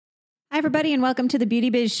everybody, and welcome to the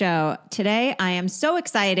Beauty Biz Show. Today, I am so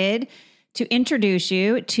excited to introduce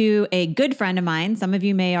you to a good friend of mine. Some of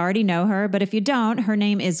you may already know her, but if you don't, her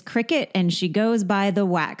name is Crickett, and she goes by the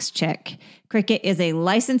Wax Chick. Crickett is a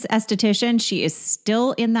licensed esthetician. She is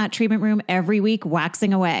still in that treatment room every week,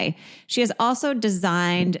 waxing away. She has also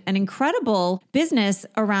designed an incredible business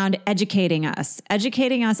around educating us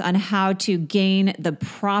on how to gain the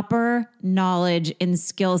proper knowledge and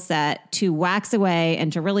skill set to wax away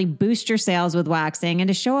and to really boost your sales with waxing and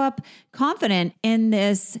to show up confident in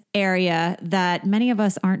this area that many of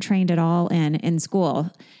us aren't trained at all in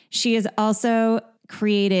school. She is also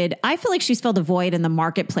created, I feel like she's filled a void in the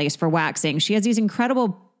marketplace for waxing. She has these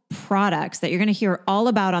incredible products that you're going to hear all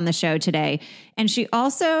about on the show today. And she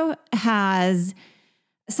also has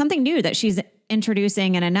something new that she's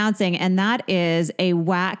introducing and announcing, and that is a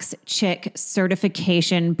Wax Chick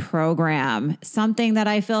certification program, something that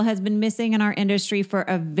I feel has been missing in our industry for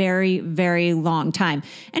a very, very long time.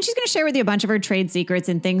 And she's going to share with you a bunch of her trade secrets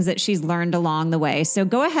and things that she's learned along the way. So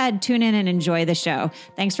go ahead, tune in and enjoy the show.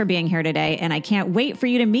 Thanks for being here today. And I can't wait for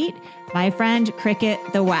you to meet my friend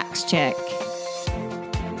Crickett, the Wax Chick.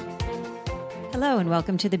 Hello and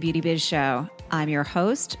welcome to the Beauty Biz Show. I'm your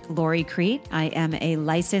host, Lori Crete. I am a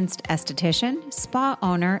licensed esthetician, spa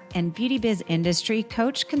owner, and beauty biz industry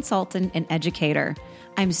coach, consultant, and educator.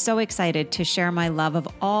 I'm so excited to share my love of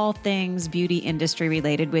all things beauty industry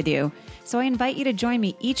related with you. So I invite you to join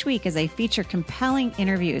me each week as I feature compelling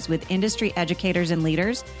interviews with industry educators and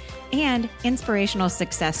leaders and inspirational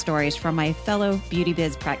success stories from my fellow beauty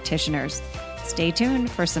biz practitioners. Stay tuned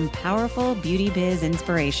for some powerful beauty biz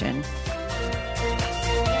inspiration.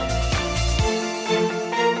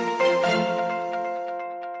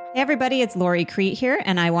 Hey everybody, it's Lori Crete here,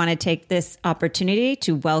 and I want to take this opportunity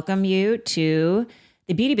to welcome you to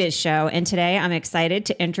the Beauty Biz Show. And today I'm excited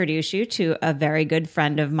to introduce you to a very good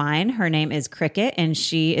friend of mine. Her name is Crickett, and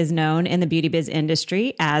she is known in the beauty biz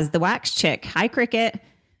industry as the Wax Chick. Hi, Crickett.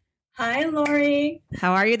 Hi, Lori.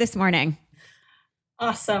 How are you this morning?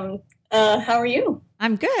 Awesome. How are you?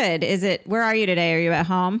 I'm good. Where are you today? Are you at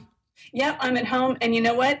home? Yep, I'm at home. And you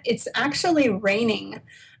know what? It's actually raining.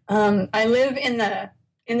 I live in the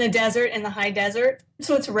desert, in the high desert.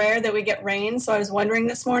 So it's rare that we get rain. So I was wondering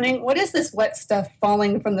this morning, what is this wet stuff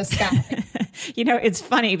falling from the sky? It's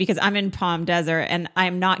funny because I'm in Palm Desert and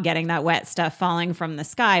I'm not getting that wet stuff falling from the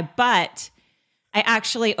sky, but I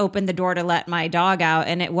actually opened the door to let my dog out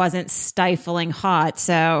and it wasn't stifling hot.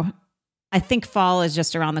 So I think fall is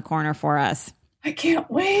just around the corner for us. I can't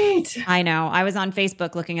wait. I know. I was on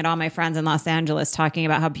Facebook looking at all my friends in Los Angeles talking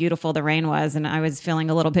about how beautiful the rain was, and I was feeling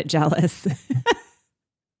a little bit jealous.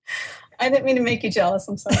 I didn't mean to make you jealous.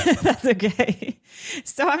 I'm sorry. That's okay.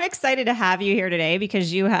 So I'm excited to have you here today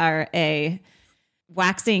because you are a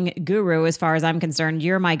waxing guru as far as I'm concerned.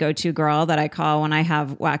 You're my go-to girl that I call when I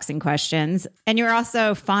have waxing questions. And you're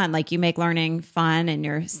also fun. Like you make learning fun and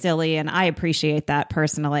you're silly. And I appreciate that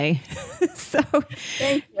personally. So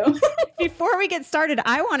thank you. Before we get started,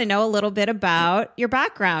 I want to know a little bit about your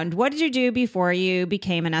background. What did you do before you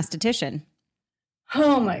became an esthetician?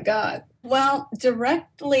 Oh my God. Well,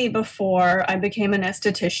 directly before I became an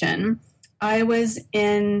esthetician, I was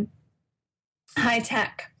in high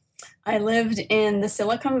tech. I lived in the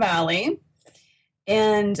Silicon Valley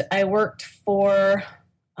and I worked for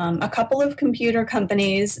a couple of computer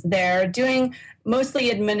companies there doing mostly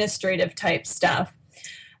administrative type stuff.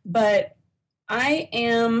 But I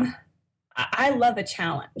love a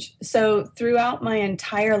challenge. So throughout my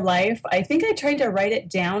entire life, I think I tried to write it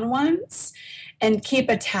down once and keep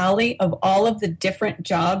a tally of all of the different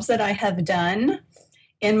jobs that I have done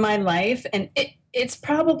in my life. And it's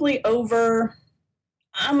probably over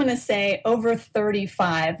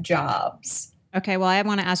 35 jobs. Okay, well, I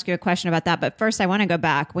want to ask you a question about that. But first, I want to go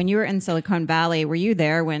back. When you were in Silicon Valley, were you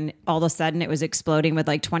there when all of a sudden it was exploding with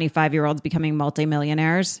like 25-year-olds becoming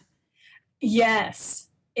multimillionaires? Yes.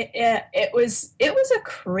 It was a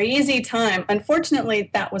crazy time. Unfortunately,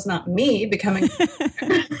 that was not me becoming.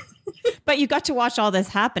 But you got to watch all this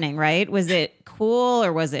happening, right? Was it cool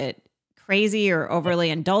or was it crazy or overly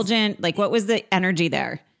indulgent? Like, what was the energy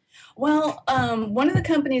there? Well, one of the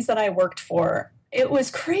companies that I worked for, it was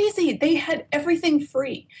crazy. They had everything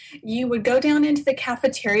free. You would go down into the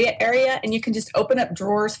cafeteria area and you can just open up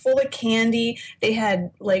drawers full of candy. They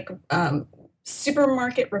had like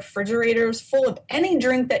supermarket refrigerators full of any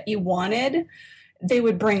drink that you wanted. They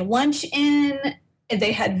would bring lunch in.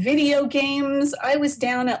 They had video games. I was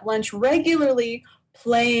down at lunch regularly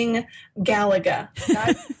playing Galaga.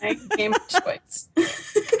 That's my game of choice.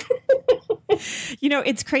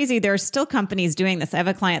 It's crazy. There are still companies doing this. I have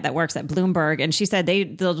a client that works at Bloomberg, and she said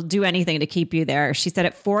they'll do anything to keep you there. She said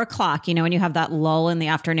at 4:00, when you have that lull in the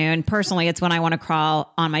afternoon, personally, it's when I want to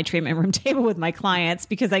crawl on my treatment room table with my clients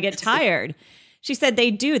because I get tired. She said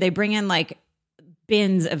they bring in like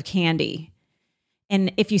bins of candy.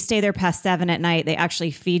 And if you stay there past 7 at night, they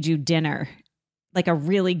actually feed you dinner, like a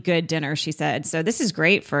really good dinner, she said. So this is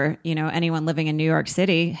great for, anyone living in New York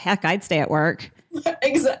City. Heck, I'd stay at work.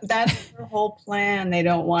 Exactly. That's their whole plan. They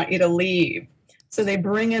don't want you to leave. So they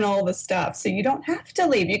bring in all the stuff. So you don't have to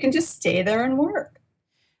leave. You can just stay there and work.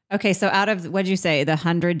 Okay. So out of, what'd you say, the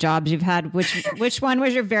 100 jobs you've had, which one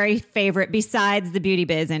was your very favorite besides the beauty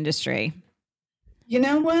biz industry? You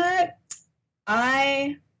know what?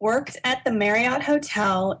 I worked at the Marriott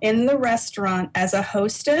Hotel in the restaurant as a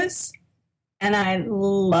hostess, and I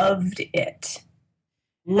loved it.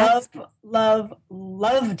 Loved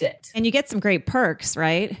it. And you get some great perks,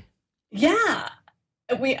 right? Yeah.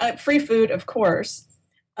 We free food, of course.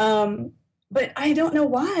 But I don't know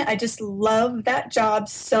why. I just love that job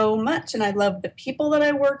so much. And I love the people that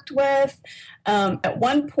I worked with. At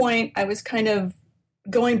one point, I was kind of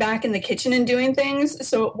going back in the kitchen and doing things.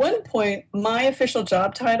 So at one point, my official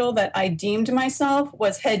job title that I deemed myself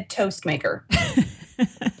was head toast maker.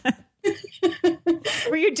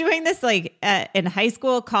 Were you doing this like in high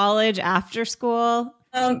school, college, after school?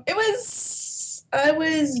 When the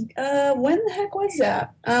heck was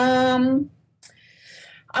that? I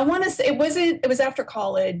want to say it was after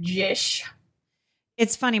college-ish.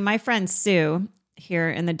 It's funny. My friend Sue here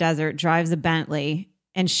in the desert drives a Bentley,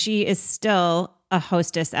 and she is still a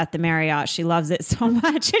hostess at the Marriott. She loves it so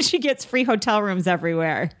much, and she gets free hotel rooms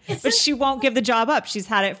everywhere, but she won't give the job up. She's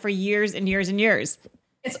had it for years and years and years.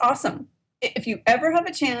 It's awesome. If you ever have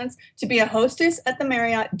a chance to be a hostess at the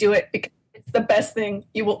Marriott, do it because it's the best thing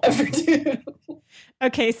you will ever do.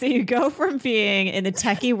 Okay, so you go from being in the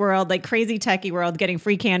techie world, like crazy techie world, getting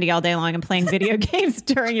free candy all day long and playing video games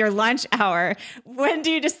during your lunch hour. When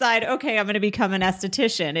do you decide, okay, I'm going to become an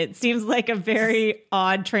esthetician? It seems like a very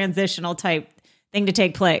odd transitional type thing to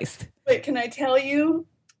take place. Wait, can I tell you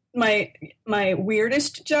my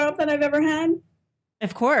weirdest job that I've ever had?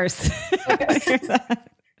 Of course. Okay.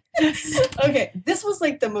 Okay, this was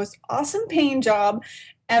like the most awesome paying job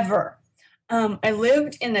ever. I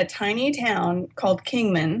lived in a tiny town called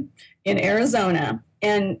Kingman in Arizona.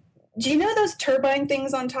 And do you know those turbine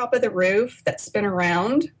things on top of the roof that spin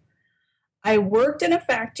around? I worked in a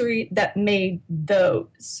factory that made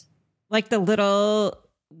those. Like the little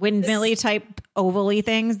windmilly type ovally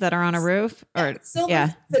things that are on a roof? That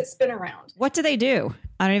spin around. What do they do?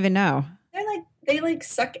 I don't even know. They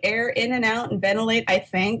suck air in and out and ventilate, I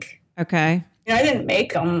think. Okay. I didn't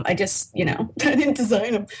make them. I just, I didn't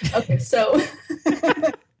design them. Okay, so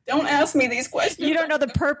don't ask me these questions. You don't know the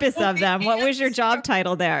purpose of them. What was your job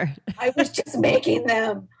title there? I was just making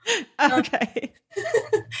them. Okay.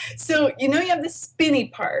 So, you have the spinny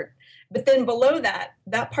part, but then below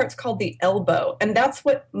that part's called the elbow. And that's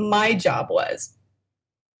what my job was.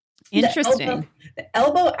 Interesting. The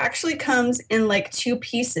elbow actually comes in like two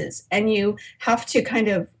pieces, and you have to kind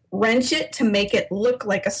of wrench it to make it look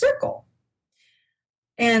like a circle.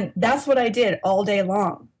 And that's what I did all day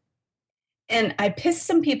long. And I pissed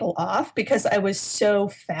some people off because I was so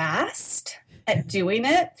fast at doing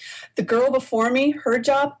it. The girl before me, her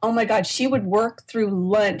job, oh my God, she would work through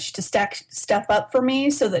lunch to stack stuff up for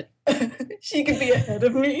me so that she could be ahead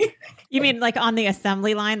of me. You mean like on the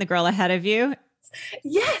assembly line, the girl ahead of you?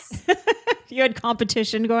 Yes. You had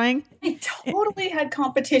competition going? I totally had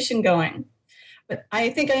competition going. But I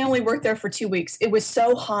think I only worked there for 2 weeks. It was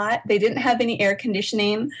so hot. They didn't have any air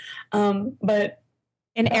conditioning. But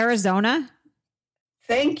in Arizona?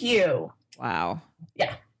 Thank you. Wow.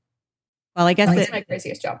 Yeah. Well, I guess it's my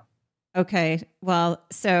craziest job. Okay. Well,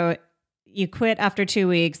 so you quit after 2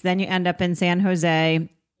 weeks. Then you end up in San Jose.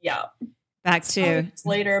 Yeah. Back to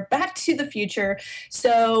the future.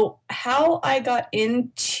 So how I got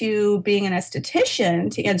into being an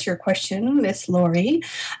esthetician, to answer your question, Miss Lori,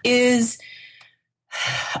 is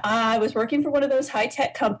I was working for one of those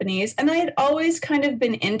high-tech companies, and I had always kind of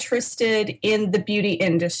been interested in the beauty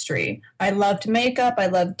industry. I loved makeup. I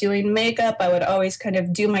loved doing makeup. I would always kind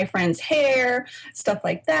of do my friend's hair, stuff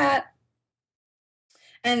like that.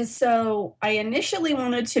 And so I initially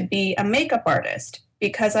wanted to be a makeup artist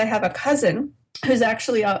because I have a cousin who's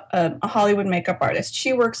actually a Hollywood makeup artist.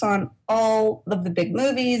 She works on all of the big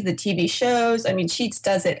movies, the TV shows. I mean, she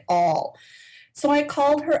does it all. So I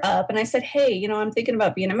called her up and I said, hey, I'm thinking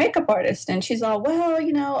about being a makeup artist. And she's all, well,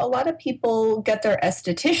 a lot of people get their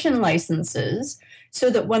esthetician licenses so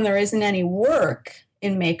that when there isn't any work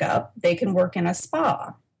in makeup, they can work in a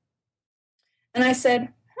spa. And I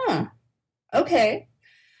said, okay.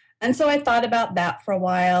 And so I thought about that for a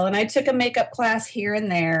while, and I took a makeup class here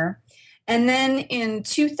and there. And then in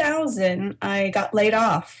 2000, I got laid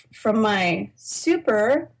off from my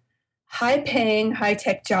super high paying, high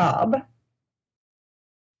tech job.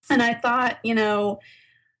 And I thought,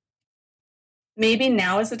 maybe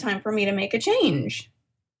now is the time for me to make a change.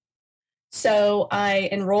 So I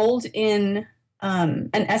enrolled in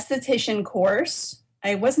an esthetician course.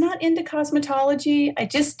 I was not into cosmetology. I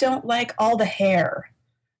just don't like all the hair.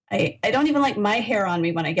 I don't even like my hair on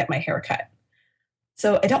me when I get my hair cut.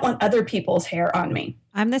 So I don't want other people's hair on me.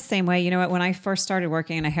 I'm the same way. You know what? When I first started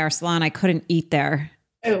working in a hair salon, I couldn't eat there.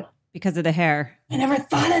 Oh, because of the hair. I never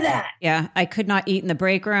thought of that. Yeah. I could not eat in the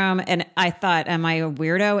break room. And I thought, am I a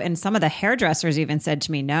weirdo? And some of the hairdressers even said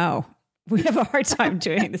to me, no, we have a hard time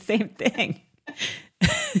doing the same thing.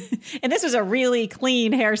 And this was a really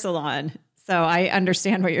clean hair salon. So I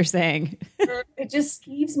understand what you're saying. It just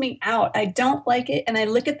skeeves me out. I don't like it. And I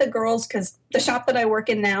look at the girls, because the shop that I work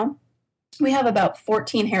in now, we have about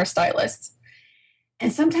 14 hairstylists.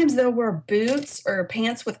 And sometimes they'll wear boots or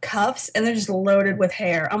pants with cuffs, and they're just loaded with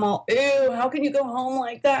hair. I'm all, ew, how can you go home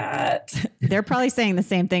like that? They're probably saying the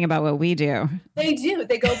same thing about what we do. They do.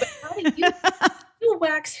 They go, but how do you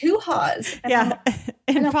wax hoo-haws? And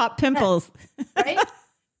and pop pimples. Right?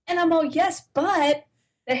 And I'm all, yes, but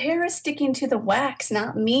the hair is sticking to the wax,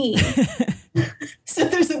 not me. So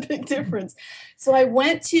there's a big difference. So I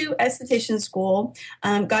went to esthetician school,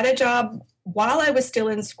 got a job while I was still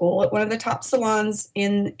in school at one of the top salons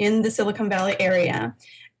in the Silicon Valley area,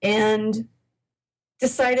 and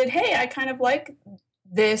decided, hey, I kind of like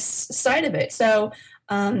this side of it. So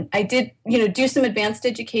I did, do some advanced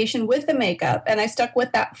education with the makeup, and I stuck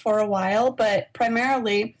with that for a while, but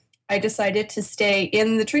primarily I decided to stay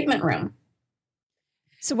in the treatment room.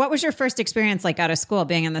 So what was your first experience like out of school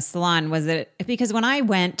being in the salon? Was it because when I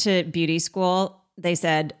went to beauty school, they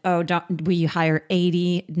said, we hire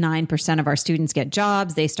 89% of our students get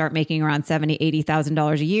jobs. They start making around $70,000,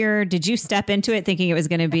 $80,000 a year. Did you step into it thinking it was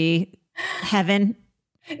going to be heaven?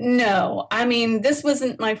 No, I mean, this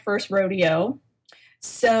wasn't my first rodeo.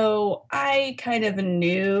 So I kind of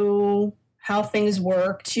knew how things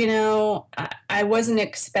worked. I wasn't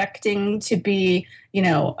expecting to be,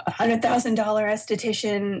 $100,000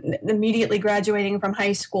 esthetician immediately graduating from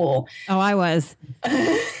high school. Oh, I was.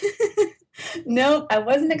 No, I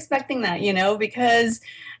wasn't expecting that, because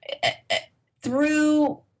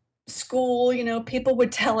through school, people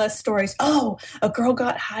would tell us stories. Oh, a girl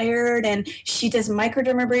got hired and she does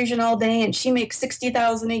microdermabrasion all day and she makes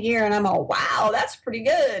 $60,000 a year. And I'm all, wow, that's pretty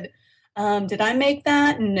good. Did I make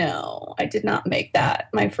that? No, I did not make that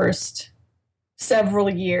my first several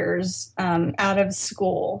years out of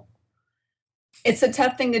school. It's a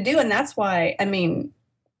tough thing to do. And that's why,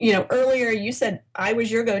 earlier you said I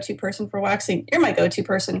was your go-to person for waxing. You're my go-to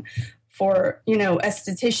person for,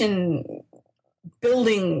 esthetician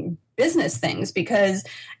building business things, because,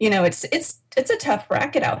 it's a tough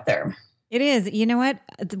racket out there. It is. You know what?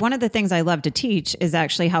 One of the things I love to teach is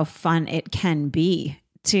actually how fun it can be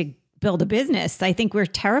to build a business. I think we're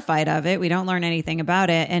terrified of it. We don't learn anything about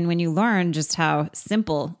it. And when you learn just how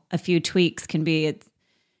simple a few tweaks can be,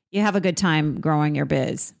 you have a good time growing your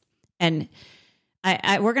biz. And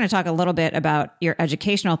we're going to talk a little bit about your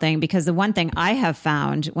educational thing, because the one thing I have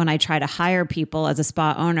found when I try to hire people as a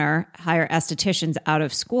spa owner, hire estheticians out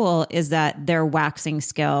of school, is that their waxing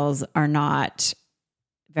skills are not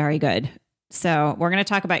very good. So we're going to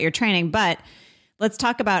talk about your training, but let's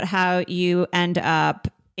talk about how you end up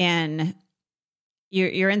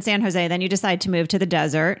you're in San Jose, then you decide to move to the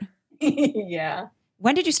desert. Yeah.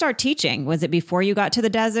 When did you start teaching? Was it before you got to the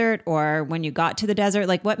desert, or when you got to the desert?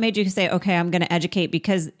 Like, what made you say, okay, I'm going to educate?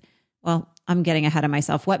 Because, well, I'm getting ahead of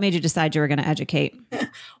myself. What made you decide you were going to educate?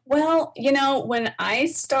 Well, when I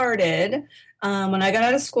started, when I got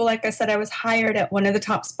out of school, like I said, I was hired at one of the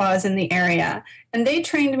top spas in the area, and they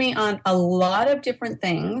trained me on a lot of different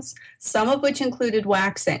things, some of which included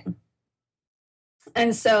waxing.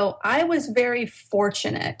 And so I was very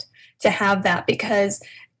fortunate to have that, because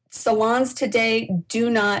salons today do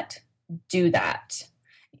not do that.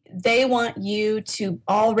 They want you to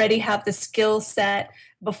already have the skill set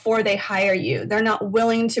before they hire you. They're not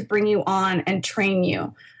willing to bring you on and train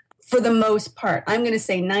you. For the most part, I'm going to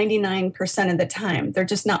say 99% of the time, they're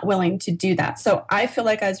just not willing to do that. So I feel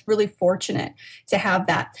like I was really fortunate to have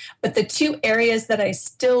that. But the two areas that I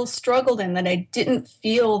still struggled in, that I didn't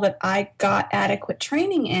feel that I got adequate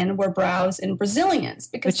training in, were brows and Brazilians.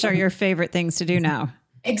 Which are your favorite things to do now.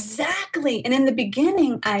 Exactly. And in the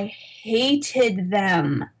beginning, I hated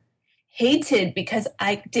them. hated because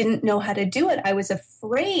I didn't know how to do it. I was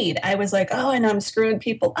afraid. I was like, oh, and I'm screwing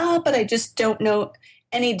people up, but I just don't know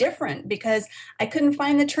any different because I couldn't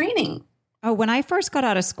find the training. Oh, when I first got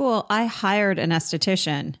out of school, I hired an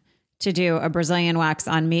esthetician to do a Brazilian wax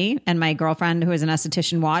on me, and my girlfriend who was an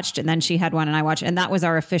esthetician watched, and then she had one and I watched, and that was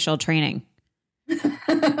our official training.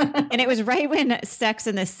 And it was right when Sex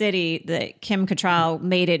in the City, that Kim Cattrall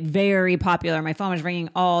made it very popular. My phone was ringing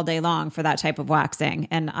all day long for that type of waxing.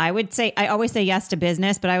 And I always say yes to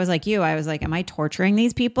business, but I was like you, I was like, am I torturing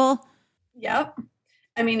these people? Yep.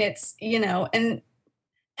 I mean, it's, and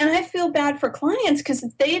I feel bad for clients because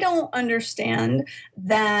they don't understand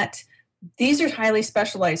that these are highly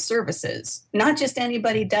specialized services. Not just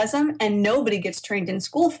anybody does them, and nobody gets trained in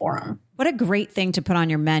school for them. What a great thing to put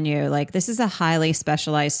on your menu. Like, this is a highly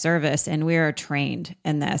specialized service and we are trained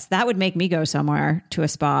in this. That would make me go somewhere to a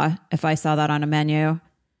spa if I saw that on a menu.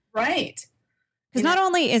 Right. Because not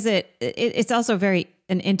only is it's also very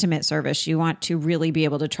an intimate service. You want to really be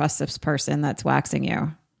able to trust this person that's waxing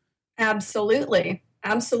you. Absolutely.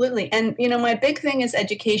 Absolutely. And, my big thing is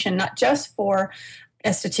education, not just for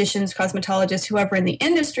estheticians, cosmetologists, whoever in the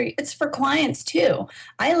industry, it's for clients too.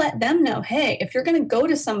 I let them know, hey, if you're going to go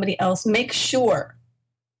to somebody else, make sure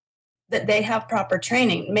that they have proper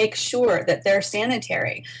training, make sure that they're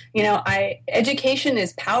sanitary. Education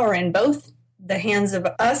is power in both the hands of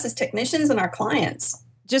us as technicians and our clients.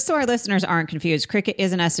 Just so our listeners aren't confused, Crickett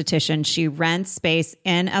is an esthetician. She rents space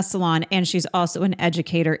in a salon, and she's also an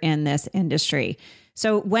educator in this industry.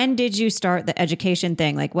 So when did you start the education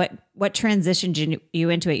thing? Like what transitioned you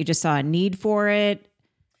into it? You just saw a need for it?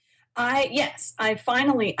 I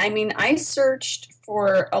searched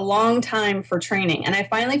for a long time for training, and I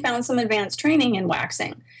finally found some advanced training in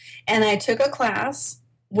waxing. And I took a class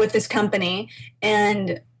with this company,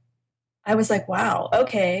 and I was like, wow,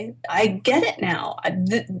 okay, I get it now.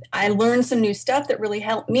 I learned some new stuff that really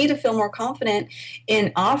helped me to feel more confident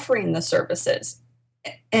in offering the services.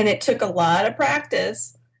 And it took a lot of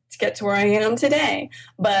practice to get to where I am today.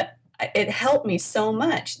 But it helped me so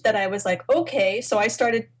much that I was like, okay, so I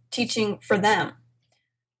started teaching for them.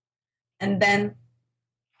 And then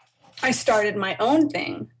I started my own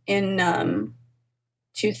thing in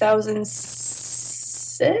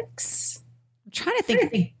 2006. I'm trying to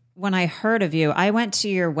think. When I heard of you, I went to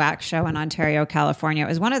your wax show in Ontario, California. It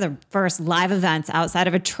was one of the first live events outside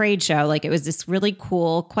of a trade show. Like, it was this really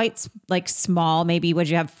cool, quite like small, maybe would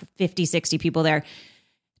you have 50, 60 people there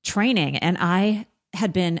training. And I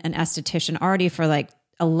had been an esthetician already for like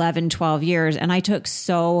 11, 12 years. And I took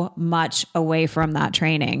so much away from that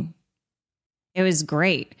training. It was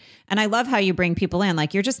great. And I love how you bring people in.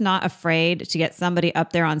 Like, you're just not afraid to get somebody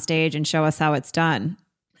up there on stage and show us how it's done.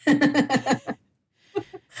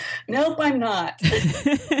 Nope, I'm not.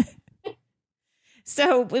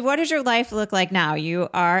 So what does your life look like now? You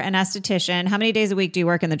are an esthetician. How many days a week do you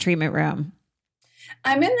work in the treatment room?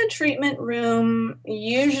 I'm in the treatment room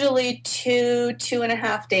usually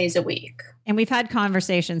 2.5 days a week. And we've had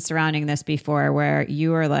conversations surrounding this before where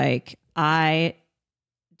you are like, I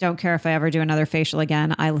don't care if I ever do another facial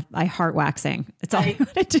again. I heart waxing. It's all I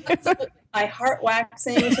want to do. I heart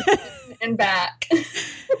waxing and back.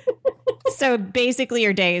 So basically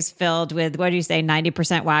your day is filled with, what do you say,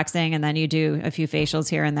 90% waxing, and then you do a few facials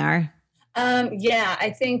here and there? Yeah,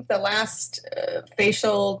 I think the last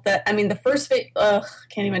facial the first,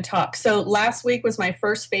 can't even talk. So last week was my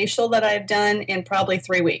first facial that I've done in probably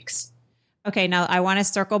 3 weeks. Okay, now I want to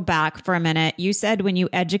circle back for a minute. You said when you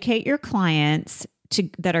educate your clients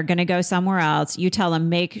that are going to go somewhere else, you tell them,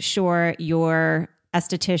 make sure your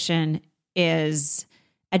esthetician is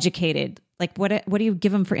educated. Like, what do you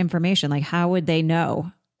give them for information? Like, how would they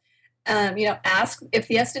know? Ask if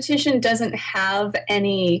the esthetician doesn't have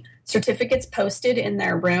any certificates posted in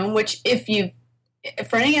their room, which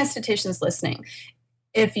for any estheticians listening,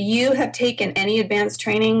 if you have taken any advanced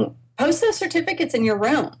training, post those certificates in your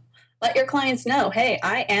room. Let your clients know, hey,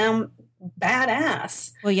 I am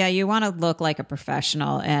badass. Well, yeah, you want to look like a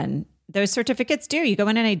professional, and those certificates do. You go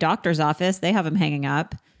in any doctor's office, they have them hanging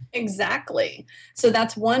up. Exactly. So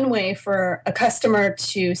that's one way for a customer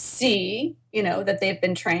to see, that they've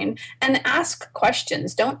been trained, and ask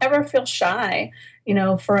questions. Don't ever feel shy.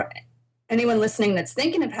 For anyone listening that's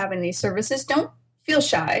thinking of having these services, don't feel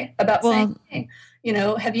shy about saying, hey,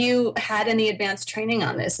 have you had any advanced training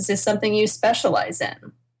on this? Is this something you specialize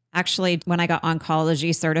in? Actually, when I got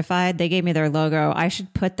oncology certified, they gave me their logo. I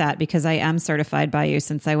should put that because I am certified by you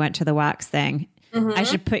since I went to the wax thing. Mm-hmm. I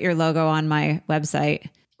should put your logo on my website.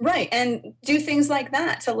 Right. And do things like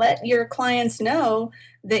that to let your clients know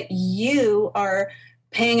that you are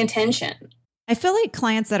paying attention. I feel like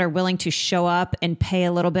clients that are willing to show up and pay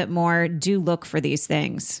a little bit more do look for these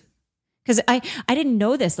things. Because I didn't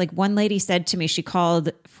know this. Like one lady said to me, she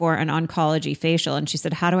called for an oncology facial and she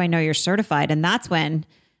said, how do I know you're certified? And that's when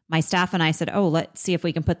my staff and I said, oh, let's see if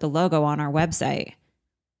we can put the logo on our website.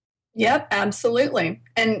 Yep, absolutely.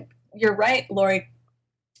 And you're right, Lori.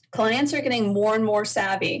 Clients are getting more and more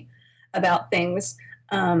savvy about things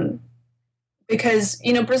because,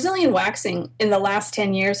 Brazilian waxing in the last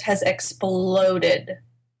 10 years has exploded.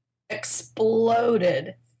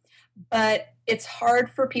 But it's hard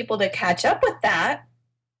for people to catch up with that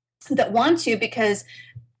want to, because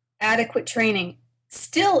adequate training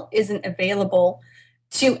still isn't available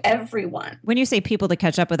to everyone. When you say people to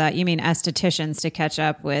catch up with that, you mean estheticians to catch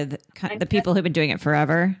up with the people who've been doing it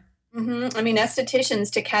forever? Mm-hmm. I mean, estheticians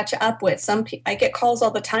to catch up with. I get calls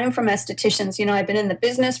all the time from estheticians. I've been in the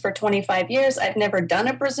business for 25 years. I've never done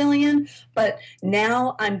a Brazilian, but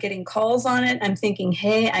now I'm getting calls on it. I'm thinking,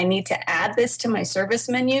 hey, I need to add this to my service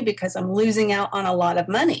menu because I'm losing out on a lot of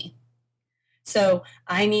money. So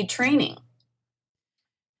I need training.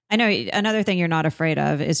 I know another thing you're not afraid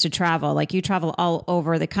of is to travel. Like you travel all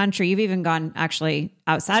over the country. You've even gone actually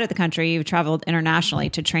outside of the country. You've traveled internationally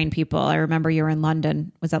to train people. I remember you were in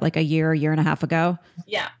London. Was that like a year and a half ago?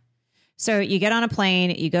 Yeah. So you get on a plane,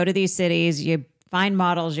 you go to these cities, you find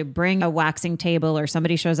models, you bring a waxing table or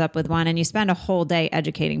somebody shows up with one and you spend a whole day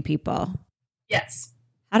educating people. Yes.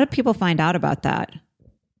 How did people find out about that?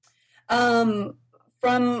 Primarily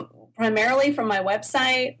from my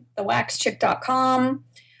website, thewaxchick.com.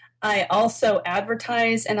 I also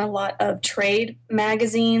advertise in a lot of trade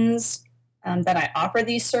magazines that I offer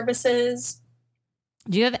these services.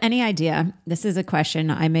 Do you have any idea? This is a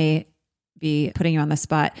question I may be putting you on the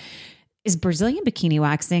spot. Is Brazilian bikini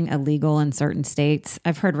waxing illegal in certain states?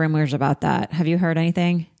 I've heard rumors about that. Have you heard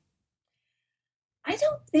anything? I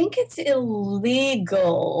don't think it's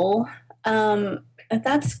illegal.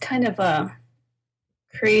 That's kind of a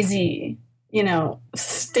crazy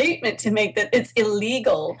statement to make, that it's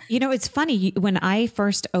illegal. It's funny. When I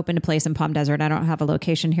first opened a place in Palm Desert, I don't have a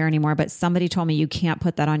location here anymore, but somebody told me you can't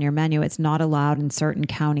put that on your menu. It's not allowed in certain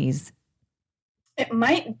counties. It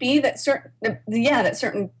might be that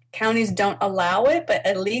certain counties don't allow it, but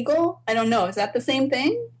illegal? I don't know. Is that the same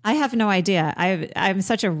thing? I have no idea. I'm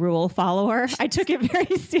such a rule follower. I took it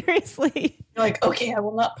very seriously. You're like, okay, I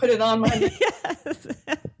will not put it on my menu. Yes.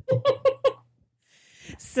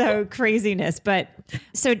 So craziness. But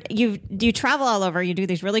so you travel all over, you do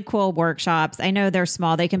these really cool workshops. I know they're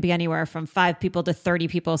small. They can be anywhere from 5 people to 30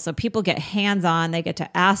 people. So people get hands-on. They get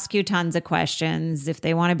to ask you tons of questions. If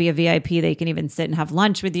they want to be a VIP, they can even sit and have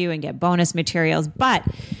lunch with you and get bonus materials. But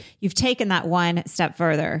you've taken that one step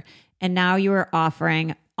further and now you are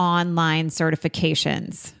offering online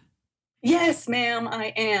certifications. Yes, ma'am,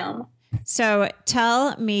 I am. So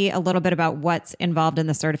tell me a little bit about what's involved in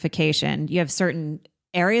the certification. You have certain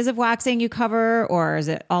areas of waxing you cover, or is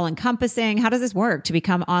it all encompassing? How does this work to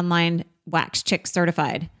become online Wax Chick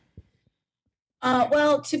certified?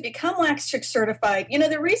 Well, to become Wax Chick certified,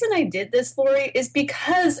 the reason I did this, Lori, is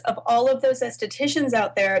because of all of those estheticians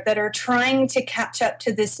out there that are trying to catch up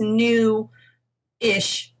to this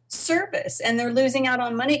new-ish service, and they're losing out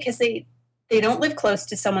on money because they don't live close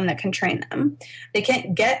to someone that can train them. They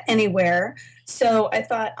can't get anywhere. So I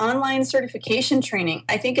thought online certification training,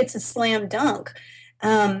 I think it's a slam dunk.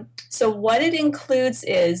 So what it includes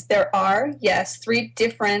is there are, 3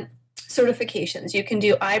 different certifications. You can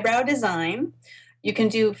do eyebrow design, you can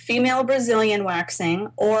do female Brazilian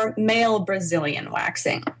waxing, or male Brazilian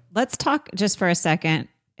waxing. Let's talk just for a second,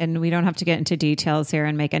 and we don't have to get into details here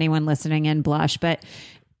and make anyone listening in blush, but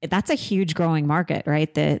that's a huge growing market,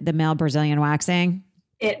 right? The male Brazilian waxing.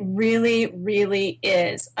 It really, really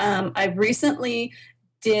is. I recently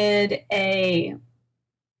did a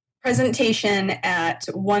presentation at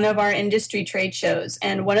one of our industry trade shows,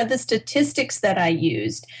 and one of the statistics that I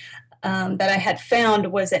used that I had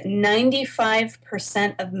found was that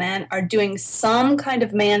 95% of men are doing some kind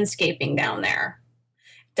of manscaping down there.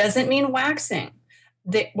 Doesn't mean waxing.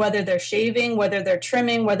 Whether they're shaving, whether they're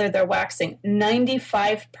trimming, whether they're waxing,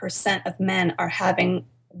 95% of men are having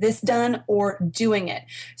this done or doing it.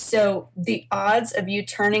 So the odds of you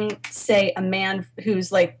turning, say, a man who's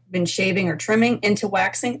like been shaving or trimming into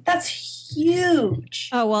waxing, that's huge.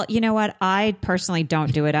 Oh, well, you know what? I personally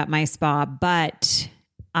don't do it at my spa, but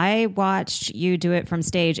I watched you do it from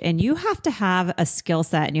stage, and you have to have a skill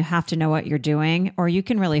set and you have to know what you're doing, or you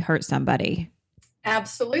can really hurt somebody.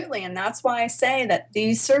 Absolutely. And that's why I say that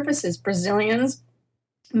these services, Brazilians,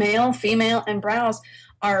 male, female, and brows,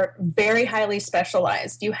 are very highly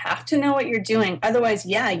specialized. You have to know what you're doing. Otherwise,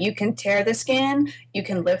 yeah, you can tear the skin, you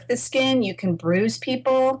can lift the skin, you can bruise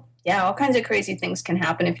people. Yeah, all kinds of crazy things can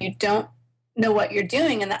happen if you don't know what you're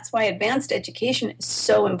doing. And that's why advanced education is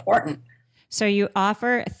so important. So you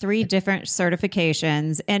offer 3 different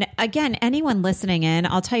certifications. And again, anyone listening in,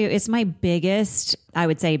 I'll tell you, it's my biggest, I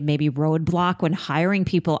would say maybe roadblock when hiring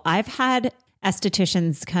people. I've had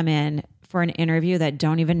estheticians come in for an interview that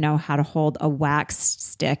don't even know how to hold a wax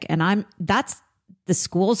stick. And that's the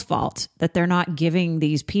school's fault that they're not giving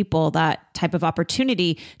these people that type of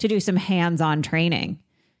opportunity to do some hands-on training.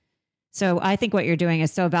 So I think what you're doing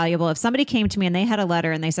is so valuable. If somebody came to me and they had a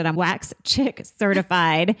letter and they said, I'm wax chick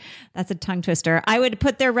certified, that's a tongue twister, I would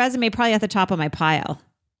put their resume probably at the top of my pile.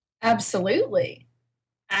 Absolutely.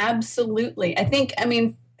 Absolutely. I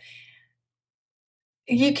mean,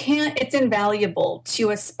 it's invaluable to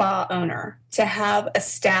a spa owner to have a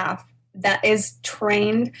staff that is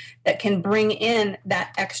trained, that can bring in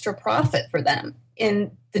that extra profit for them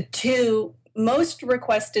in the 2 most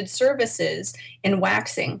requested services in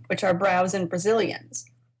waxing, which are brows and Brazilians.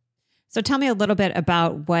 So tell me a little bit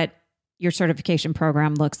about what your certification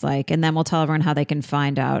program looks like, and then we'll tell everyone how they can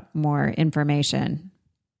find out more information.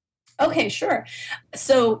 Okay, sure.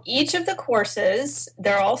 So each of the courses,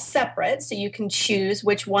 they're all separate, so you can choose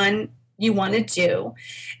which one you want to do.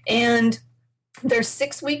 And they're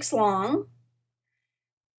 6 weeks long.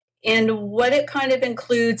 And what it kind of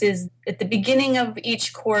includes is at the beginning of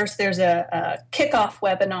each course, there's a kickoff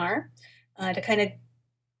webinar to kind of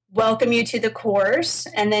welcome you to the course.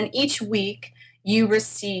 And then each week you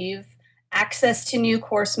receive access to new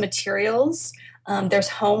course materials. There's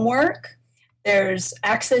homework. There's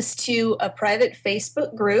access to a private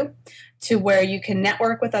Facebook group to where you can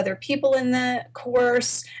network with other people in the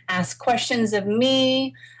course, ask questions of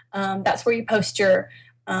me. That's where you post your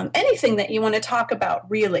anything that you want to talk about,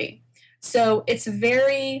 really. So it's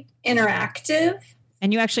very interactive.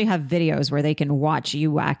 And you actually have videos where they can watch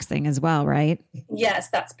you waxing as well, right? Yes,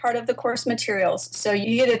 that's part of the course materials. So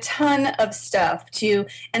you get a ton of stuff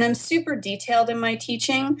and I'm super detailed in my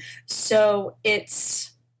teaching. So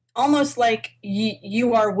it's almost like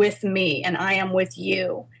you are with me and I am with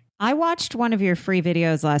you. I watched one of your free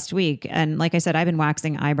videos last week. And like I said, I've been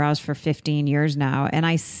waxing eyebrows for 15 years now. And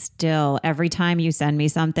I still, every time you send me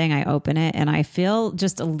something, I open it and I feel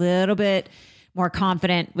just a little bit more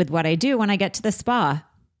confident with what I do when I get to the spa.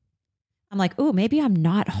 I'm like, oh, maybe I'm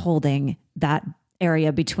not holding that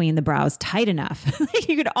area between the brows tight enough.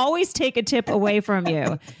 You could always take a tip away from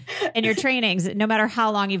you in your trainings, no matter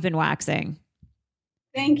how long you've been waxing.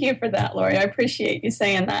 Thank you for that, Lori. I appreciate you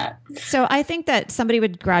saying that. So I think that somebody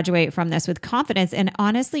would graduate from this with confidence. And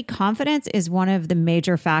honestly, confidence is one of the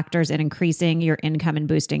major factors in increasing your income and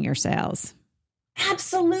boosting your sales.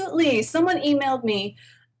 Absolutely. Someone emailed me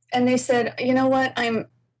and they said, you know what, I know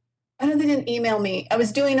they didn't email me. I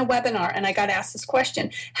was doing a webinar and I got asked this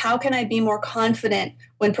question. How can I be more confident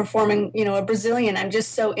when performing, a Brazilian? I'm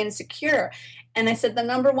just so insecure. And I said, the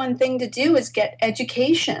number one thing to do is get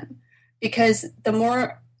education. Because the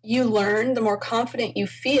more you learn, the more confident you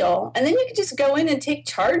feel. And then you can just go in and take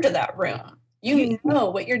charge of that room. You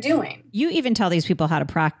know what you're doing. You even tell these people how to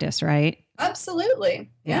practice, right?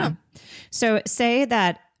 Absolutely. Yeah. So say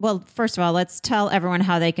that, well, first of all, let's tell everyone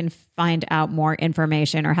how they can find out more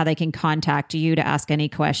information or how they can contact you to ask any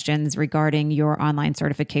questions regarding your online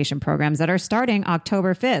certification programs that are starting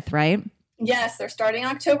October 5th, right? Yes, they're starting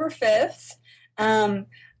October 5th.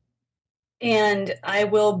 And I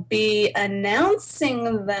will be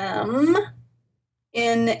announcing them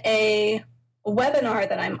in a webinar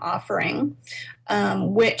that I'm offering,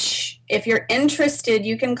 which if you're interested,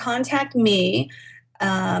 you can contact me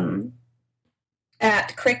at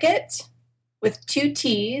Crickett with 2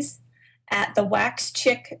 T's at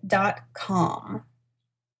thewaxchick.com.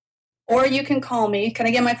 Or you can call me. Can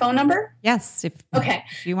I get my phone number? Yes. If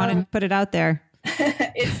you want to put it out there.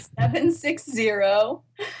 It's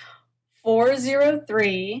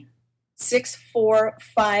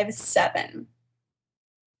 760-403-6457.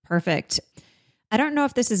 Perfect. I don't know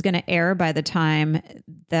if this is going to air by the time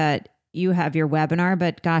that you have your webinar,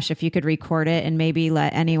 but gosh, if you could record it and maybe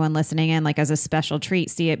let anyone listening in, like as a special treat,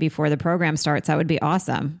 see it before the program starts, that would be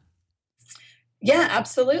awesome. Yeah,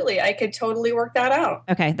 absolutely. I could totally work that out.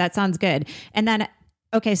 Okay, that sounds good. And then,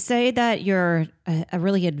 okay, say that you're a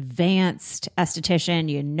really advanced esthetician.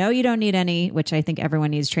 You know you don't need any, which I think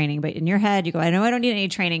everyone needs training, but in your head, you go, I know I don't need any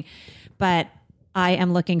training, but I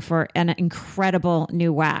am looking for an incredible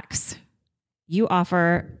new wax. You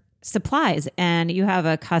offer supplies and you have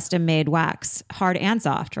a custom-made wax, hard and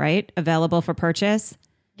soft, right? Available for purchase?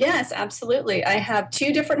 Yes, absolutely. I have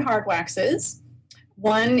 2 different hard waxes.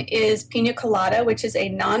 One is pina colada, which is a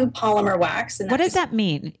non-polymer wax. And what does that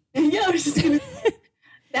mean? Yeah, I was just gonna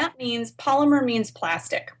that means polymer means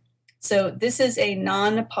plastic. So this is a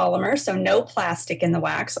non-polymer, so no plastic in the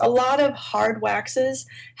wax. A lot of hard waxes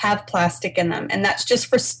have plastic in them, and that's just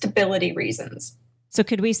for stability reasons. So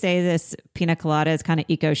could we say this pina colada is kind of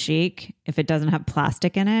eco chic if it doesn't have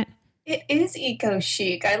plastic in it? It is eco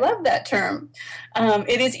chic. I love that term.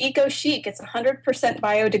 It is eco chic. It's 100%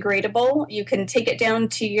 biodegradable. You can take it down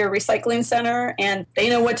to your recycling center and they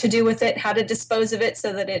know what to do with it, how to dispose of it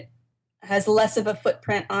so that it has less of a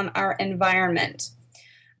footprint on our environment.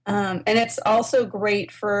 And it's also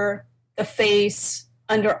great for the face,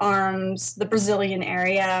 underarms, the Brazilian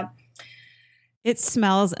area. It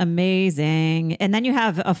smells amazing. And then you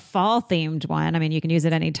have a fall themed one. I mean, you can use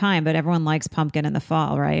it anytime, but everyone likes pumpkin in the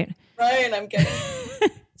fall, right? Right. I'm getting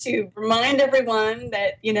to remind everyone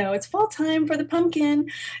that, it's fall time for the pumpkin.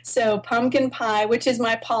 So pumpkin pie, which is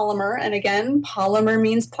my polymer. And again, polymer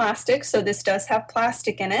means plastic. So this does have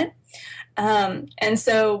plastic in it. And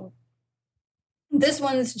so this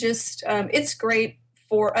one's just, it's great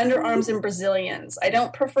for underarms and Brazilians. I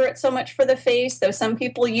don't prefer it so much for the face, though some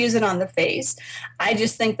people use it on the face. I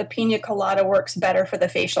just think the pina colada works better for the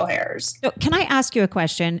facial hairs. So can I ask you a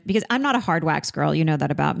question? Because I'm not a hard wax girl. You know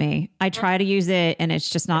that about me. I try to use it and it's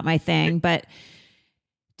just not my thing. But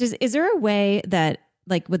is there a way that,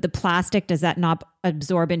 like with the plastic, does that not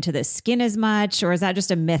absorb into the skin as much? Or is that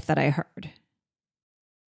just a myth that I heard?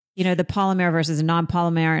 The polymer versus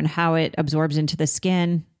non-polymer and how it absorbs into the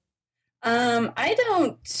skin. I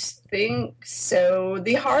don't think so.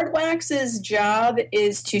 The hard wax's job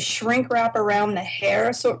is to shrink wrap around the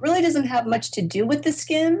hair, so it really doesn't have much to do with the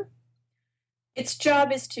skin. Its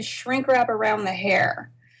job is to shrink wrap around the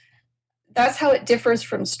hair. That's how it differs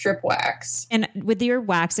from strip wax. And with your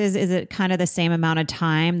waxes, is it kind of the same amount of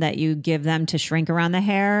time that you give them to shrink around the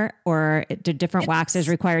hair, or do different waxes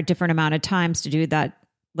require different amount of times to do that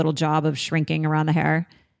little job of shrinking around the hair?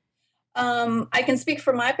 I can speak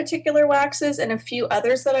for my particular waxes and a few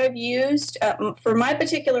others that I've used. For my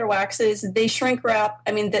particular waxes, they shrink wrap.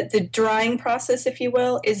 I mean, the drying process, if you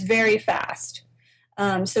will, is very fast.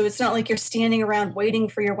 So it's not like you're standing around waiting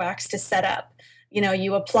for your wax to set up.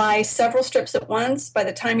 You apply several strips at once. By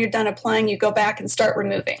the time you're done applying, you go back and start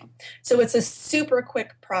removing. So it's a super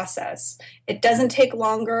quick process. It doesn't take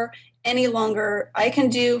any longer.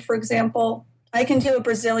 For example, I can do a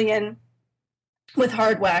Brazilian with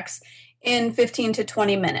hard wax in 15 to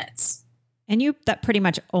 20 minutes. And you that pretty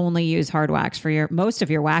much only use hard wax for most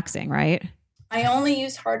of your waxing, right? I only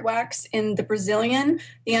use hard wax in the Brazilian,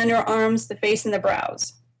 the underarms, the face, and the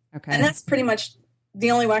brows. Okay. And that's pretty much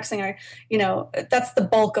the only waxing that's the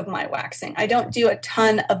bulk of my waxing. I don't do a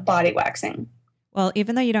ton of body waxing. Well,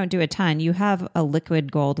 even though you don't do a ton, you have a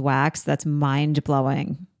liquid gold wax that's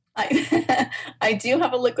mind-blowing. I do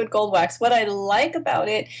have a liquid gold wax. What I like about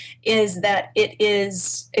it is that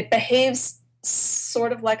it behaves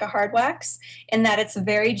sort of like a hard wax in that it's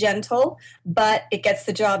very gentle, but it gets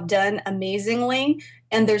the job done amazingly,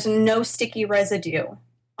 and there's no sticky residue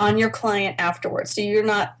on your client afterwards. So you're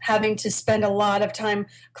not having to spend a lot of time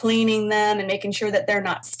cleaning them and making sure that they're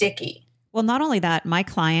not sticky. Well, not only that, my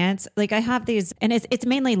clients, like I have these, and it's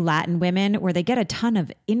mainly Latin women where they get a ton of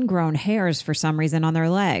ingrown hairs for some reason on their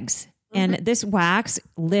legs. Mm-hmm. And this wax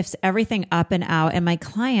lifts everything up and out. And my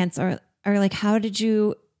clients are like, how did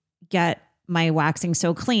you get my waxing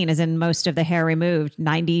so clean? As in most of the hair removed,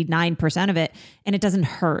 99% of it, and it doesn't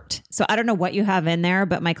hurt. So I don't know what you have in there,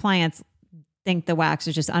 but my clients think the wax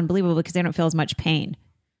is just unbelievable because they don't feel as much pain.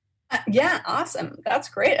 Yeah, awesome. That's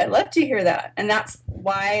great. I love to hear that. And that's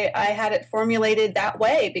why I had it formulated that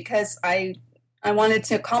way, because I wanted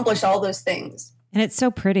to accomplish all those things. And it's so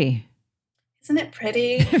pretty. Isn't it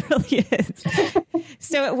pretty? It really is.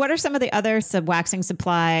 So what are some of the other waxing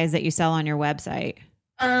supplies that you sell on your website?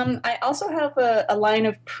 I also have a line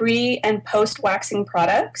of pre and post waxing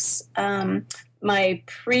products. My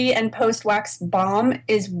pre and post wax balm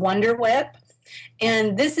is Wonder Whip.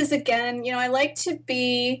 And this is, again, I like to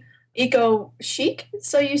be eco chic,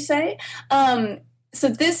 so you say. So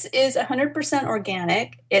this is 100%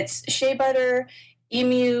 organic. It's shea butter,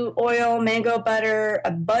 emu oil, mango butter,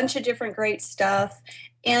 a bunch of different great stuff.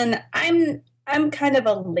 And I'm kind of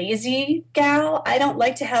a lazy gal. I don't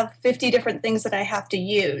like to have 50 different things that I have to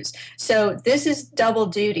use. So this is double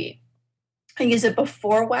duty. I use it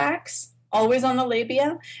before wax, always on the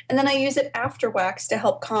labia, and then I use it after wax to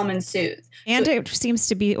help calm and soothe. And it seems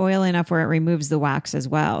to be oily enough where it removes the wax as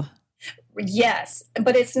well. Yes,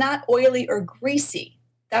 but it's not oily or greasy.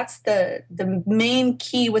 That's the main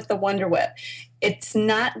key with the Wonder Whip. It's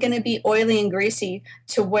not going to be oily and greasy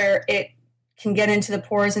to where it can get into the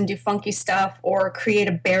pores and do funky stuff or create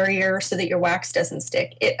a barrier so that your wax doesn't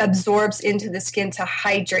stick. It absorbs into the skin to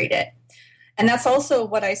hydrate it. And that's also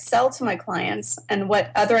what I sell to my clients and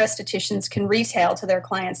what other estheticians can retail to their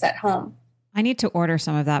clients at home. I need to order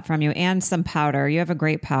some of that from you and some powder. You have a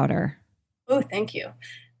great powder. Oh, thank you.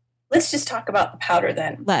 Let's just talk about the powder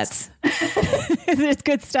then. Let's. It's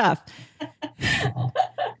good stuff.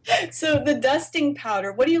 So the dusting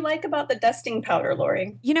powder, what do you like about the dusting powder,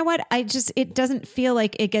 Lori? You know what? It doesn't feel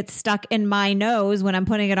like it gets stuck in my nose when I'm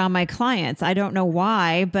putting it on my clients. I don't know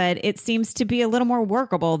why, but it seems to be a little more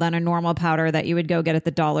workable than a normal powder that you would go get at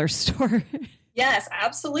the dollar store. Yes,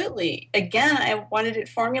 absolutely. Again, I wanted it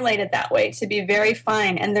formulated that way to be very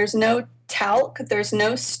fine. And there's no talc, there's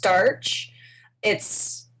no starch.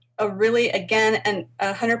 It's a really, again,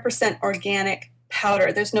 100% organic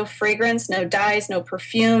powder. There's no fragrance, no dyes, no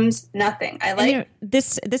perfumes, nothing. I like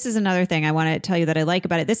this is another thing I want to tell you that I like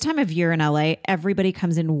about it. This time of year in LA, everybody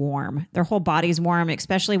comes in warm. Their whole body's warm,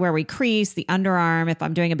 especially where we crease, the underarm, if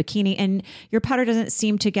I'm doing a bikini, and your powder doesn't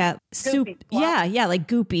seem to get soup. Yeah, like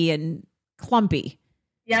goopy and clumpy.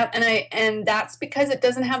 Yep, and that's because it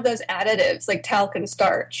doesn't have those additives like talc and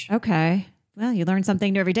starch. Okay. Well, you learn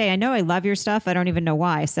something new every day. I know I love your stuff. I don't even know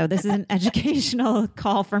why. So this is an educational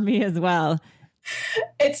call for me as well.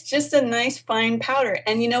 It's just a nice fine powder.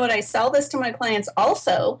 And you know what? I sell this to my clients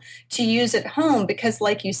also to use at home because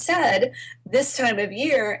like you said, this time of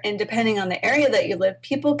year and depending on the area that you live,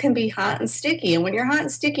 people can be hot and sticky. And when you're hot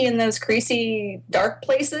and sticky in those creasy, dark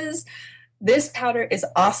places, this powder is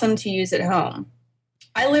awesome to use at home.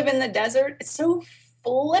 I live in the desert. It's so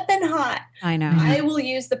flippin' hot. I know. I will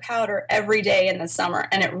use the powder every day in the summer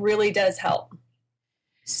and it really does help.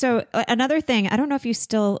 So another thing, I don't know if you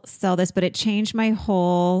still sell this, but it changed my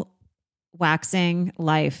whole waxing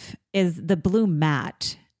life, is the blue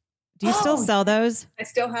mat. Do you still sell those? I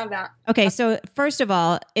still have that. Okay. So first of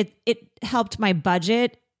all, it helped my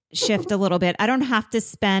budget shift a little bit. I don't have to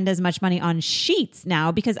spend as much money on sheets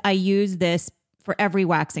now because I use this for every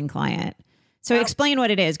waxing client. So explain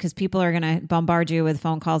what it is, because people are going to bombard you with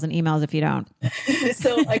phone calls and emails if you don't.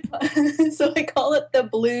 So I call it the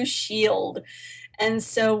blue shield. And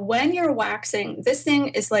so when you're waxing, this thing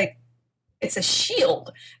is like, it's a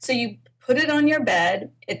shield. So you put it on your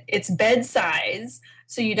bed. It's bed size.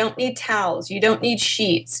 So you don't need towels. You don't need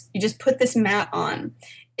sheets. You just put this mat on.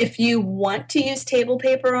 If you want to use table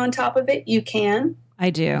paper on top of it, you can.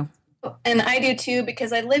 I do. And I do too,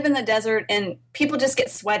 because I live in the desert and people just get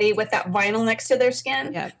sweaty with that vinyl next to their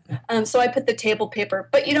skin. Yep. So I put the table paper,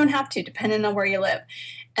 but you don't have to, depending on where you live.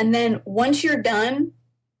 And then once you're done,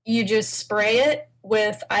 you just spray it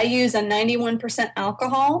with, I use a 91%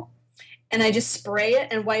 alcohol, and I just spray it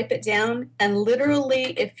and wipe it down. And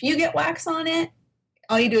literally, if you get wax on it,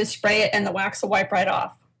 all you do is spray it and the wax will wipe right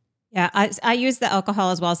off. Yeah, I use the alcohol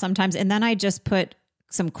as well sometimes. And then I just put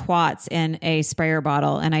some Quats in a sprayer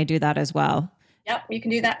bottle, and I do that as well. Yep, you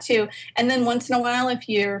can do that too. And then once in a while, if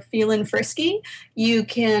you're feeling frisky, you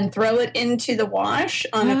can throw it into the wash.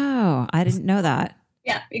 I didn't know that.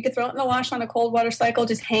 Yeah, you could throw it in the wash on a cold water cycle,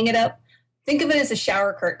 just hang it up. Think of it as a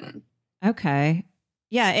shower curtain. Okay.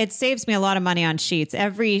 Yeah, it saves me a lot of money on sheets.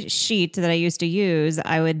 Every sheet that I used to use,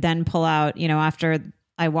 I would then pull out, after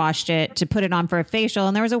I washed it to put it on for a facial,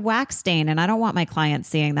 and there was a wax stain, and I don't want my clients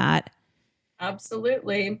seeing that.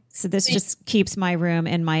 Absolutely. So this just keeps my room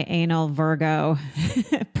in my anal Virgo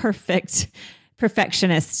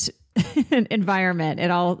perfectionist environment.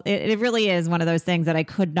 It really is one of those things that I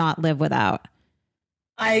could not live without.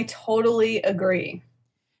 I totally agree.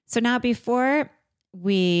 So now before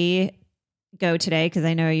we go today, because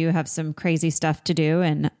I know you have some crazy stuff to do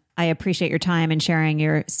and I appreciate your time and sharing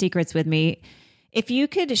your secrets with me. If you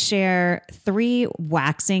could share 3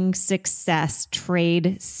 waxing success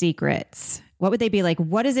trade secrets, what would they be? Like,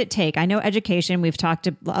 what does it take? I know education, we've talked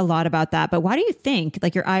a lot about that, but why do you think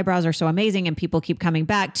like your eyebrows are so amazing and people keep coming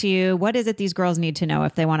back to you? What is it these girls need to know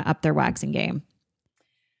if they want to up their waxing game?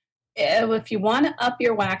 If you want to up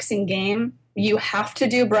your waxing game, you have to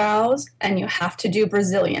do brows and you have to do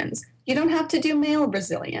Brazilians. You don't have to do male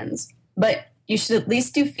Brazilians, but you should at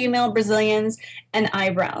least do female Brazilians and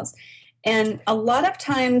eyebrows. And a lot of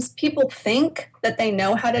times people think that they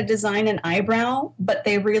know how to design an eyebrow, but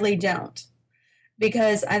they really don't.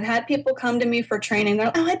 Because I've had people come to me for training. They're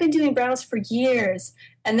like, I've been doing brows for years.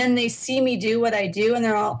 And then they see me do what I do and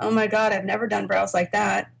they're all, oh my God, I've never done brows like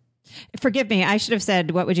that. Forgive me. I should have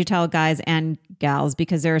said, what would you tell guys and gals?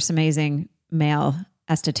 Because there are some amazing male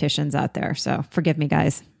estheticians out there. So forgive me,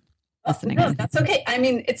 guys. listening No, in. that's okay. I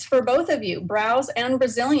mean, it's for both of you, brows and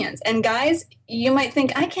Brazilians. And guys, you might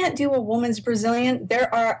think, I can't do a woman's Brazilian.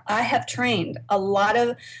 I have trained not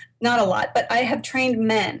a lot, but I have trained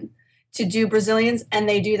men to do Brazilians, and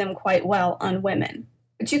they do them quite well on women.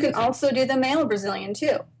 But you can also do the male Brazilian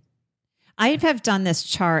too. I have done this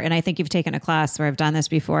chart, and I think you've taken a class where I've done this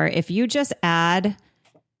before. If you just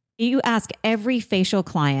you ask every facial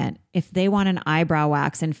client if they want an eyebrow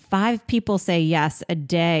wax, and 5 people say yes a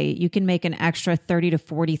day, you can make an extra $30,000 to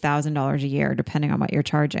 $40,000 a year, depending on what you're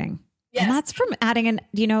charging. Yes. And that's from adding an,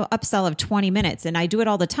 upsell of 20 minutes. And I do it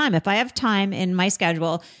all the time. If I have time in my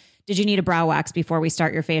schedule, did you need a brow wax before we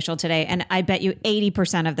start your facial today? And I bet you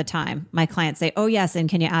 80% of the time, my clients say, oh yes, and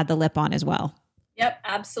can you add the lip on as well? Yep,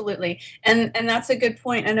 absolutely. And that's a good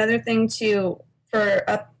point. Another thing too, for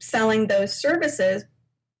upselling those services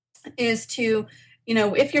is to,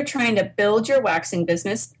 if you're trying to build your waxing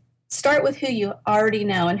business, start with who you already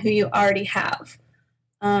know and who you already have.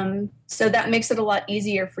 So that makes it a lot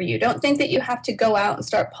easier for you. Don't think that you have to go out and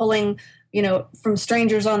start pulling, from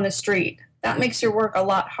strangers on the street. That makes your work a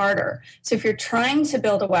lot harder. So if you're trying to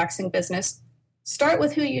build a waxing business, start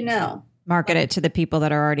with who you know. Market it to the people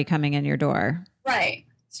that are already coming in your door. Right.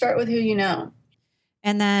 Start with who you know.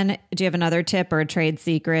 And then do you have another tip or a trade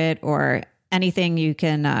secret or anything you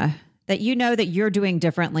can, that that you're doing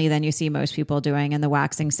differently than you see most people doing in the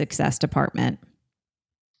waxing success department?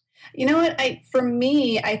 You know what? For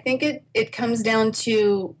me, I think it comes down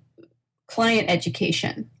to client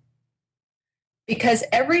education. Because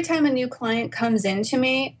every time a new client comes into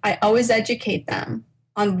me, I always educate them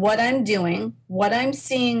on what I'm doing, what I'm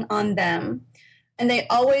seeing on them. And they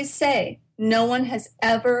always say, no one has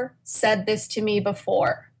ever said this to me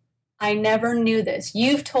before. I never knew this.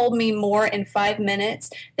 You've told me more in 5 minutes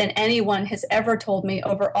than anyone has ever told me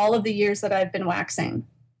over all of the years that I've been waxing.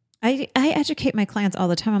 I educate my clients all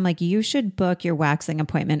the time. I'm like, you should book your waxing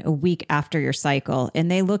appointment a week after your cycle.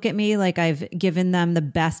 And they look at me like I've given them the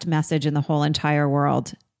best message in the whole entire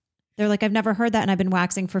world. They're like, I've never heard that. And I've been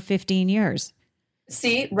waxing for 15 years.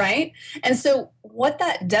 See, right? And so what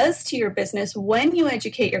that does to your business when you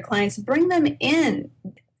educate your clients, bring them in.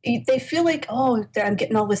 They feel like, oh, I'm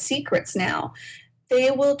getting all the secrets now. They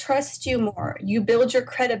will trust you more. You build your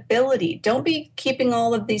credibility. Don't be keeping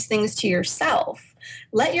all of these things to yourself.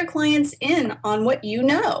 Let your clients in on what you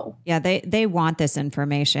know. Yeah, they want this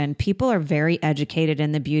information. People are very educated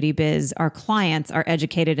in the beauty biz. Our clients are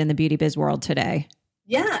educated in the beauty biz world today.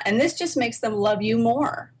 Yeah, and this just makes them love you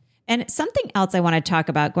more. And something else I want to talk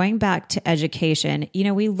about, going back to education,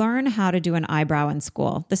 we learn how to do an eyebrow in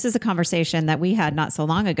school. This is a conversation that we had not so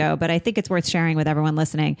long ago, but I think it's worth sharing with everyone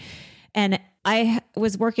listening. And I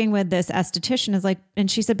was working with this esthetician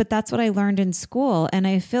and she said, but that's what I learned in school. And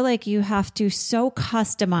I feel like you have to so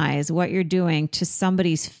customize what you're doing to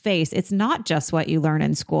somebody's face. It's not just what you learn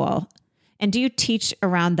in school. And do you teach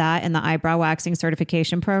around that in the eyebrow waxing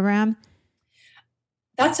certification program?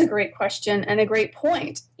 That's a great question and a great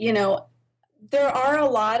point. There are a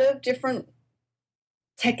lot of different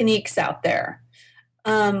techniques out there.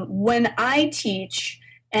 When I teach,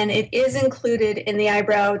 and it is included in the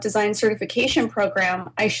eyebrow design certification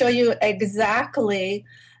program, I show you exactly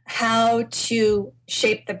how to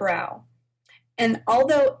shape the brow. And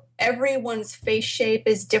although everyone's face shape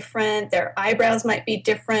is different, their eyebrows might be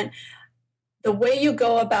different, the way you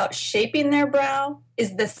go about shaping their brow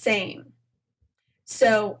is the same.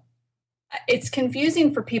 So it's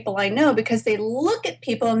confusing for people I know because they look at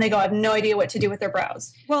people and they go, I have no idea what to do with their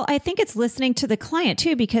brows. Well, I think it's listening to the client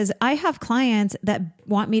too, because I have clients that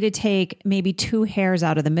want me to take maybe 2 hairs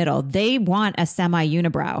out of the middle. They want a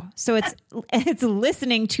semi-unibrow. So it's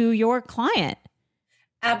listening to your client.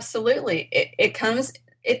 Absolutely.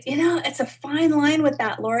 It's a fine line with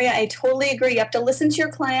that, Lori. I totally agree. You have to listen to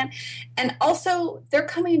your client. And also they're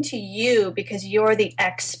coming to you because you're the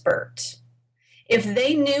expert. If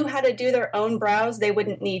they knew how to do their own brows, they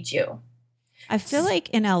wouldn't need you. I feel like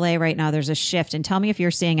in LA right now, there's a shift. And tell me if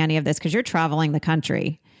you're seeing any of this because you're traveling the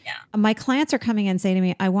country. Yeah. My clients are coming in saying to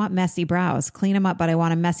me, I want messy brows. Clean them up, but I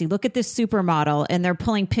want them messy. Look at this supermodel. And they're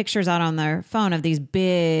pulling pictures out on their phone of these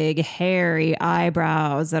big, hairy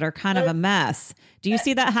eyebrows that are kind of a mess. Do you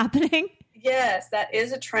see that happening? Yes, that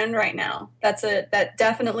is a trend right now. That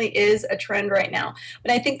definitely is a trend right now.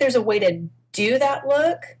 But I think there's a way to do that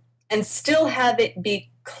look and still have it be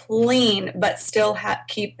clean, but still have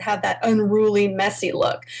that unruly, messy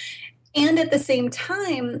look. And at the same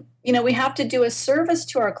time, we have to do a service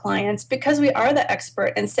to our clients because we are the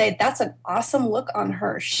expert and say, that's an awesome look on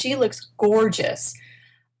her. She looks gorgeous.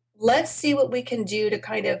 Let's see what we can do to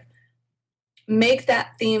kind of make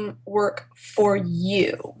that theme work for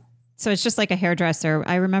you. So it's just like a hairdresser.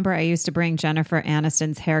 I remember I used to bring Jennifer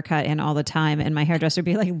Aniston's haircut in all the time, and my hairdresser would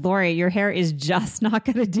be like, Lori, your hair is just not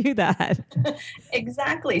going to do that.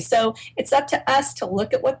 Exactly. So it's up to us to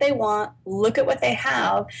look at what they want, look at what they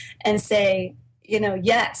have, and say,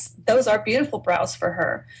 yes, those are beautiful brows for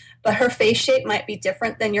her. But her face shape might be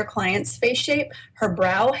different than your client's face shape. Her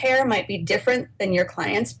brow hair might be different than your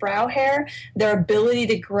client's brow hair. Their ability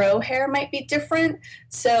to grow hair might be different.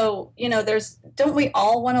 So, don't we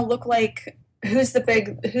all want to look like who's the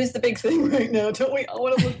big thing right now? Don't we all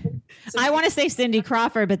want to look like I want to say Cindy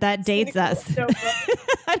Crawford, but that dates us.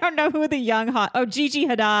 I don't know who the young hot. Oh, Gigi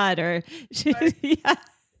Hadid or yeah.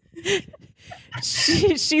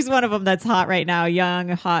 She's one of them that's hot right now, young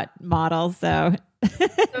hot model. So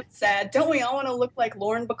sad. Don't we all want to look like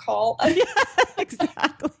Lauren Bacall? Yeah,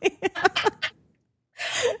 exactly.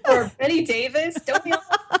 Or Betty Davis? Don't we all?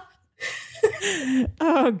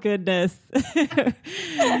 Oh, goodness.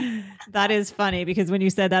 That is funny because when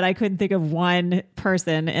you said that, I couldn't think of one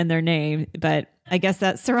person and their name, but I guess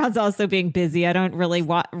that surrounds also being busy. I don't really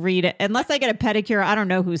read it unless I get a pedicure. I don't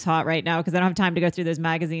know who's hot right now because I don't have time to go through those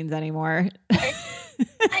magazines anymore.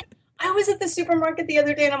 I was at the supermarket the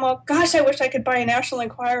other day and I'm all, gosh, I wish I could buy a National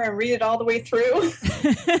Enquirer and read it all the way through.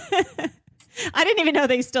 I didn't even know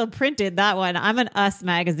they still printed that one. I'm an Us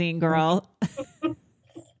magazine girl.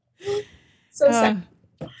 So sad.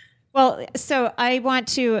 Well, so I want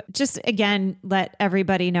to just, again, let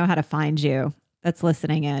everybody know how to find you that's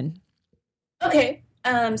listening in. Okay.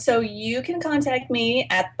 So you can contact me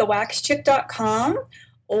at thewaxchick.com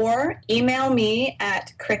or email me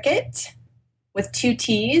at Crickett with 2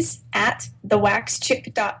 T's at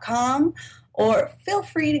thewaxchick.com, or feel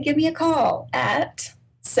free to give me a call at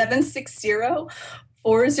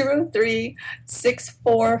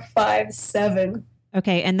 760-403-6457.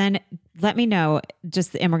 Okay. And then let me know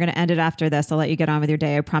and we're going to end it after this. I'll let you get on with your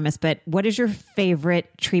day, I promise. But what is your favorite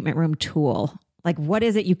treatment room tool? Like, what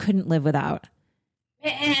is it you couldn't live without?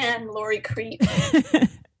 Man, Lori Creep.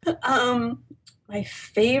 My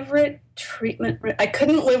favorite treatment room, I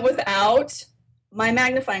couldn't live without my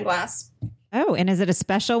magnifying glass. Oh, and is it a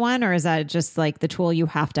special one or is that just like the tool you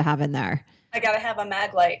have to have in there? I got to have a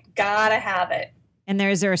mag light. Gotta have it. And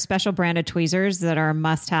is there a special brand of tweezers that are a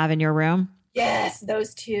must have in your room? Yes,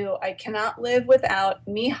 those two. I cannot live without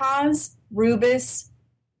Miha's Rubus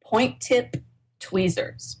point tip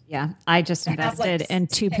tweezers. Yeah, I just invested in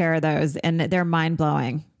 2 pair of those and they're mind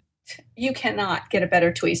blowing. You cannot get a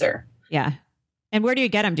better tweezer. Yeah. And where do you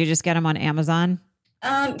get them? Do you just get them on Amazon?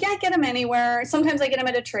 Yeah, I get them anywhere. Sometimes I get them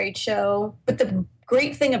at a trade show. But the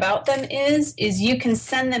great thing about them is you can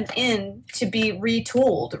send them in to be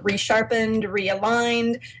retooled, resharpened,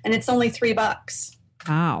 realigned, and it's only $3.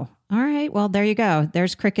 Wow. All right. Well, there you go.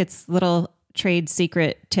 There's Crickett's little trade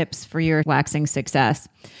secret tips for your waxing success.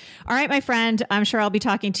 All right, my friend, I'm sure I'll be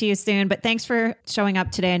talking to you soon, but thanks for showing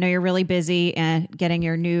up today. I know you're really busy and getting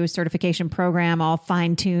your new certification program all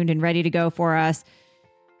fine-tuned and ready to go for us.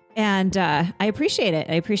 And I appreciate it.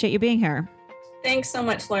 I appreciate you being here. Thanks so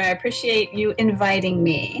much, Laura. I appreciate you inviting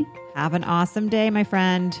me. Have an awesome day, my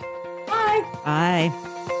friend. Bye. Bye.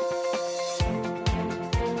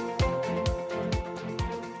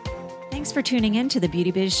 Thanks for tuning in to the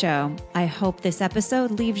Beauty Biz Show. I hope this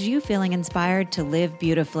episode leaves you feeling inspired to live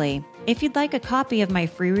beautifully. If you'd like a copy of my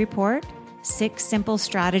free report, 6 Simple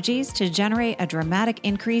Strategies to Generate a Dramatic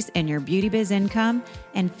Increase in Your Beauty Biz Income,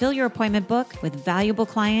 and fill your appointment book with valuable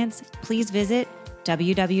clients, please visit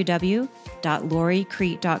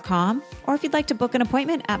www.loricreet.com. Or if you'd like to book an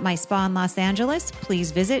appointment at my spa in Los Angeles,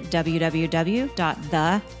 please visit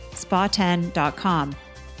www.thespa10.com.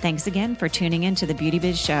 Thanks again for tuning in to the Beauty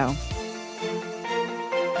Biz Show.